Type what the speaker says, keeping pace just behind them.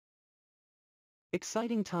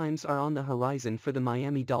Exciting times are on the horizon for the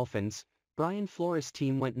Miami Dolphins. Brian Flores'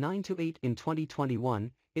 team went 9-8 in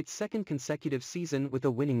 2021, its second consecutive season with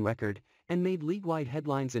a winning record, and made league-wide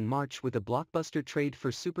headlines in March with a blockbuster trade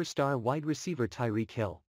for superstar wide receiver Tyreek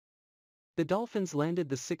Hill. The Dolphins landed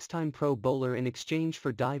the six-time Pro Bowler in exchange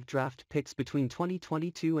for dive draft picks between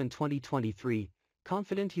 2022 and 2023,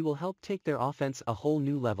 confident he will help take their offense a whole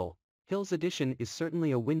new level. Hill's addition is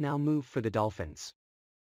certainly a win-now move for the Dolphins.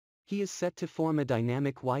 He is set to form a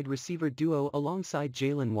dynamic wide receiver duo alongside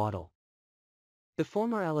Jalen Waddle. The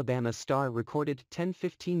former Alabama star recorded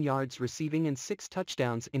 15 yards receiving and 6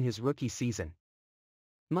 touchdowns in his rookie season.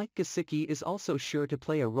 Mike Gesicki is also sure to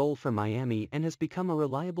play a role for Miami and has become a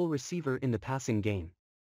reliable receiver in the passing game.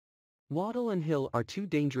 Waddle and Hill are two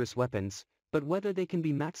dangerous weapons, but whether they can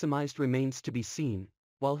be maximized remains to be seen.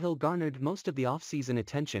 While Hill garnered most of the offseason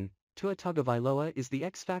attention, Tua Tagovailoa is the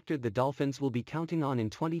X-factor the Dolphins will be counting on in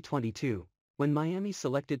 2022, when Miami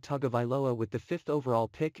selected Tagovailoa with the 5th overall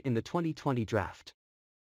pick in the 2020 draft.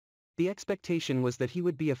 The expectation was that he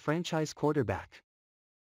would be a franchise quarterback.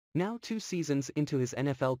 Now 2 seasons into his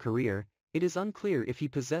NFL career, it is unclear if he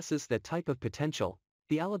possesses that type of potential.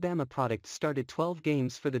 The Alabama product started 12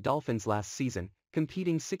 games for the Dolphins last season,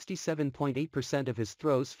 competing 67.8% of his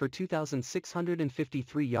throws for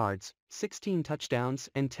 2,653 yards, 16 touchdowns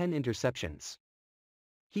and 10 interceptions.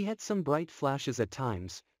 He had some bright flashes at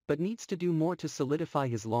times, but needs to do more to solidify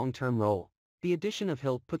his long-term role. The addition of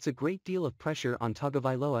Hill puts a great deal of pressure on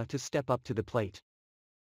Tagovailoa to step up to the plate.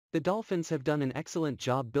 The Dolphins have done an excellent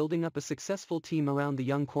job building up a successful team around the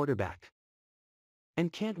young quarterback,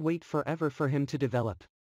 and can't wait forever for him to develop.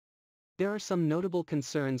 There are some notable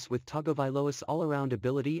concerns with Tagovailoa's all-around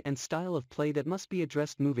ability and style of play that must be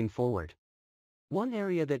addressed moving forward. One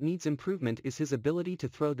area that needs improvement is his ability to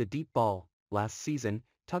throw the deep ball. Last season,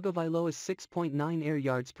 Tagovailoa's 6.9 air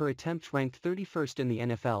yards per attempt ranked 31st in the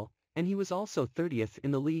NFL, and he was also 30th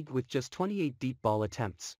in the league with just 28 deep ball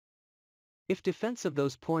attempts. If defense of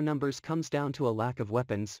those poor numbers comes down to a lack of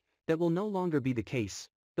weapons, that will no longer be the case.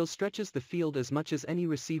 Hill stretches the field as much as any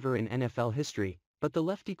receiver in NFL history, but the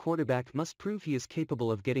lefty quarterback must prove he is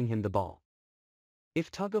capable of getting him the ball.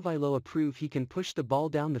 If Tagovailoa prove he can push the ball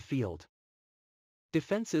down the field,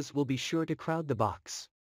 defenses will be sure to crowd the box.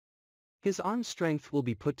 His arm strength will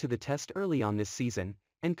be put to the test early on this season,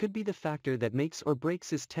 and could be the factor that makes or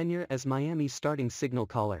breaks his tenure as Miami's starting signal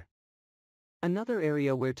caller. Another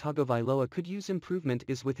area where Tagovailoa could use improvement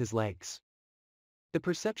is with his legs. The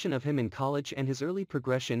perception of him in college and his early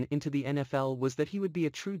progression into the NFL was that he would be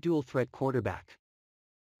a true dual-threat quarterback.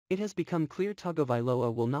 It has become clear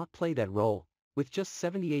Tagovailoa will not play that role, with just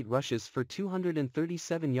 78 rushes for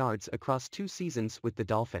 237 yards across 2 seasons with the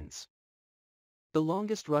Dolphins. The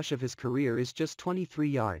longest rush of his career is just 23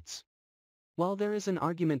 yards. While there is an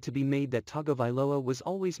argument to be made that Tagovailoa was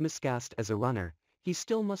always miscast as a runner, he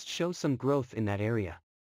still must show some growth in that area.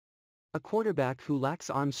 A quarterback who lacks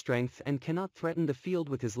arm strength and cannot threaten the field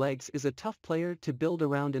with his legs is a tough player to build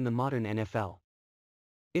around in the modern NFL.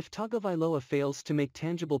 If Tagovailoa fails to make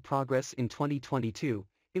tangible progress in 2022,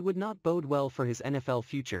 it would not bode well for his NFL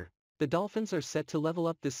future. The Dolphins are set to level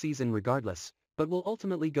up this season regardless, but will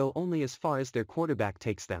ultimately go only as far as their quarterback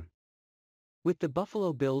takes them. With the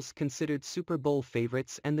Buffalo Bills considered Super Bowl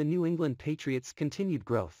favorites and the New England Patriots' continued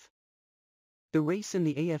growth, the race in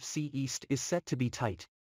the AFC East is set to be tight.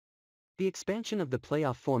 The expansion of the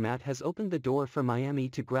playoff format has opened the door for Miami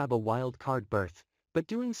to grab a wild card berth, but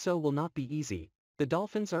doing so will not be easy. The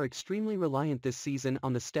Dolphins are extremely reliant this season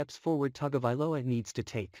on the steps forward Tagovailoa needs to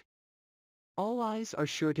take. All eyes are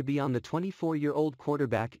sure to be on the 24-year-old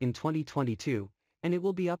quarterback in 2022, and it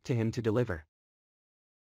will be up to him to deliver.